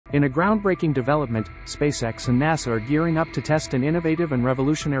In a groundbreaking development, SpaceX and NASA are gearing up to test an innovative and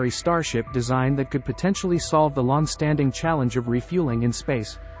revolutionary Starship design that could potentially solve the long-standing challenge of refueling in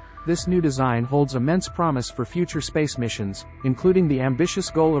space. This new design holds immense promise for future space missions, including the ambitious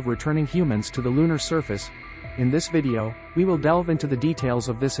goal of returning humans to the lunar surface. In this video, we will delve into the details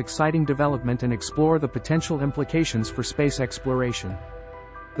of this exciting development and explore the potential implications for space exploration.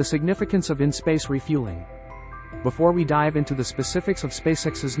 The significance of in-space refueling. Before we dive into the specifics of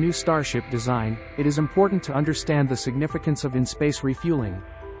SpaceX's new Starship design, it is important to understand the significance of in-space refueling.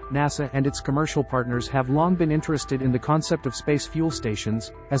 NASA and its commercial partners have long been interested in the concept of space fuel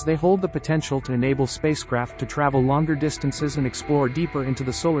stations, as they hold the potential to enable spacecraft to travel longer distances and explore deeper into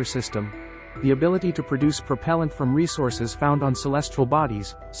the solar system. The ability to produce propellant from resources found on celestial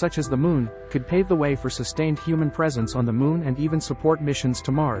bodies, such as the Moon, could pave the way for sustained human presence on the Moon and even support missions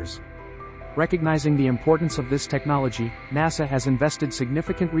to Mars. Recognizing the importance of this technology, NASA has invested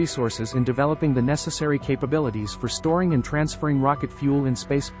significant resources in developing the necessary capabilities for storing and transferring rocket fuel in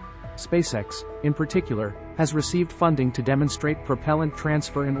space. SpaceX, in particular, has received funding to demonstrate propellant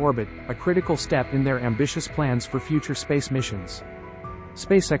transfer in orbit, a critical step in their ambitious plans for future space missions.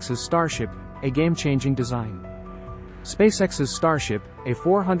 SpaceX's Starship, a game-changing design. SpaceX's Starship, a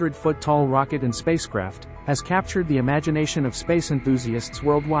 400-foot-tall rocket and spacecraft, has captured the imagination of space enthusiasts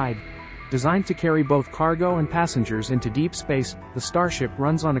worldwide. Designed to carry both cargo and passengers into deep space, the Starship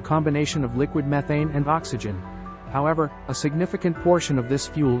runs on a combination of liquid methane and oxygen. However, a significant portion of this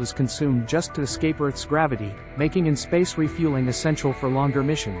fuel is consumed just to escape Earth's gravity, making in-space refueling essential for longer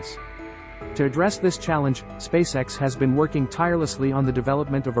missions. To address this challenge, SpaceX has been working tirelessly on the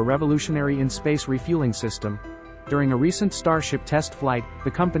development of a revolutionary in-space refueling system. During a recent Starship test flight,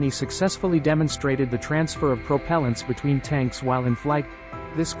 the company successfully demonstrated the transfer of propellants between tanks while in flight.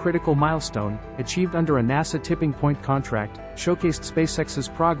 This critical milestone, achieved under a NASA tipping point contract, showcased SpaceX's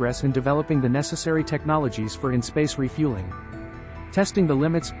progress in developing the necessary technologies for in-space refueling. Testing the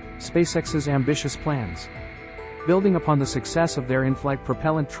limits, SpaceX's ambitious plans. Building upon the success of their in-flight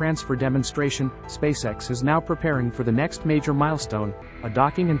propellant transfer demonstration, SpaceX is now preparing for the next major milestone, a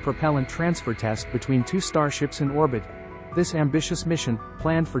docking and propellant transfer test between two Starships in orbit. This ambitious mission,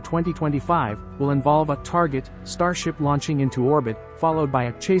 planned for 2025, will involve a target Starship launching into orbit, followed by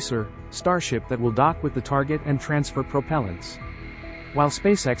a chaser Starship that will dock with the target and transfer propellants. While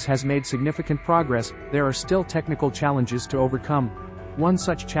SpaceX has made significant progress, there are still technical challenges to overcome. One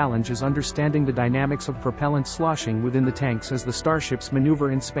such challenge is understanding the dynamics of propellant sloshing within the tanks as the Starships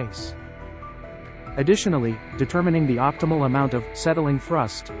maneuver in space. Additionally, determining the optimal amount of settling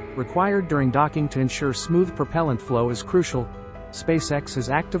thrust required during docking to ensure smooth propellant flow is crucial. SpaceX is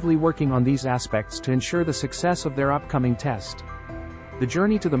actively working on these aspects to ensure the success of their upcoming test. The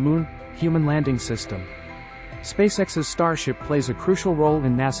journey to the Moon, human landing system. SpaceX's Starship plays a crucial role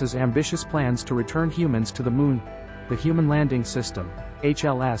in NASA's ambitious plans to return humans to the Moon. The Human Landing System,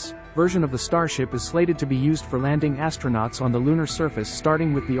 HLS, version of the Starship is slated to be used for landing astronauts on the lunar surface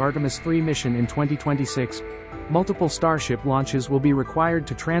starting with the Artemis 3 mission in 2026. Multiple Starship launches will be required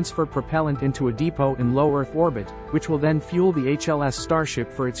to transfer propellant into a depot in low Earth orbit, which will then fuel the HLS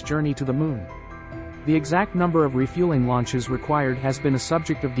Starship for its journey to the Moon. The exact number of refueling launches required has been a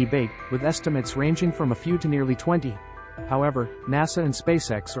subject of debate, with estimates ranging from a few to nearly 20. However, NASA and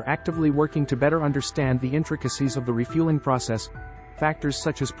SpaceX are actively working to better understand the intricacies of the refueling process. Factors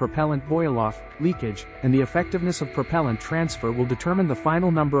such as propellant boil-off, leakage, and the effectiveness of propellant transfer will determine the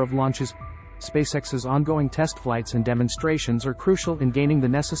final number of launches. SpaceX's ongoing test flights and demonstrations are crucial in gaining the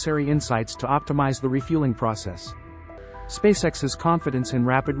necessary insights to optimize the refueling process. SpaceX's confidence in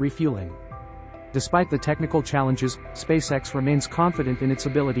rapid refueling. Despite the technical challenges, SpaceX remains confident in its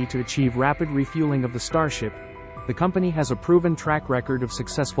ability to achieve rapid refueling of the Starship. The company has a proven track record of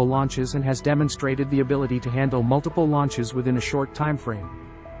successful launches and has demonstrated the ability to handle multiple launches within a short time frame.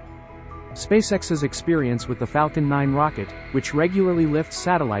 SpaceX's experience with the Falcon 9 rocket, which regularly lifts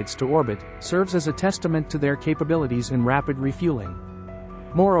satellites to orbit, serves as a testament to their capabilities in rapid refueling.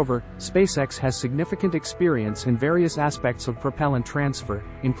 Moreover, SpaceX has significant experience in various aspects of propellant transfer,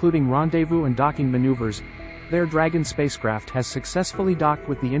 including rendezvous and docking maneuvers. Their Dragon spacecraft has successfully docked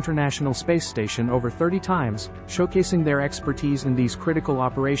with the International Space Station over 30 times, showcasing their expertise in these critical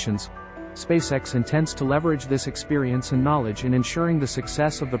operations. SpaceX intends to leverage this experience and knowledge in ensuring the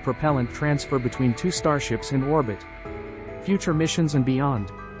success of the propellant transfer between two Starships in orbit. Future missions and beyond.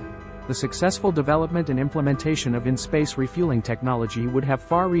 The successful development and implementation of in-space refueling technology would have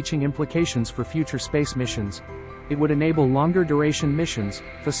far-reaching implications for future space missions. It would enable longer-duration missions,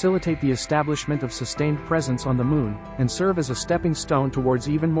 facilitate the establishment of sustained presence on the Moon, and serve as a stepping stone towards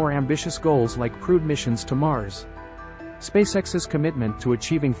even more ambitious goals like crewed missions to Mars. SpaceX's commitment to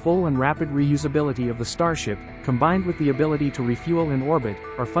achieving full and rapid reusability of the Starship, combined with the ability to refuel in orbit,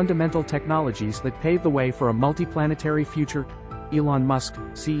 are fundamental technologies that pave the way for a multiplanetary future. Elon Musk,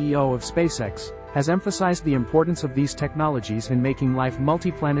 CEO of SpaceX, has emphasized the importance of these technologies in making life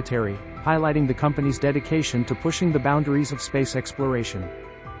multiplanetary, highlighting the company's dedication to pushing the boundaries of space exploration.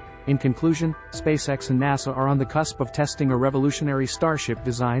 In conclusion, SpaceX and NASA are on the cusp of testing a revolutionary Starship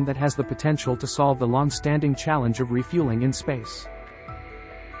design that has the potential to solve the long-standing challenge of refueling in space.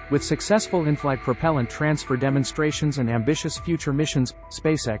 With successful in-flight propellant transfer demonstrations and ambitious future missions,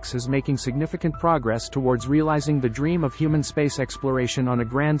 SpaceX is making significant progress towards realizing the dream of human space exploration on a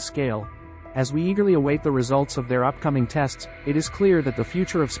grand scale. As we eagerly await the results of their upcoming tests, it is clear that the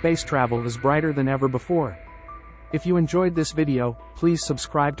future of space travel is brighter than ever before. If you enjoyed this video, please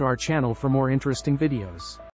subscribe to our channel for more interesting videos.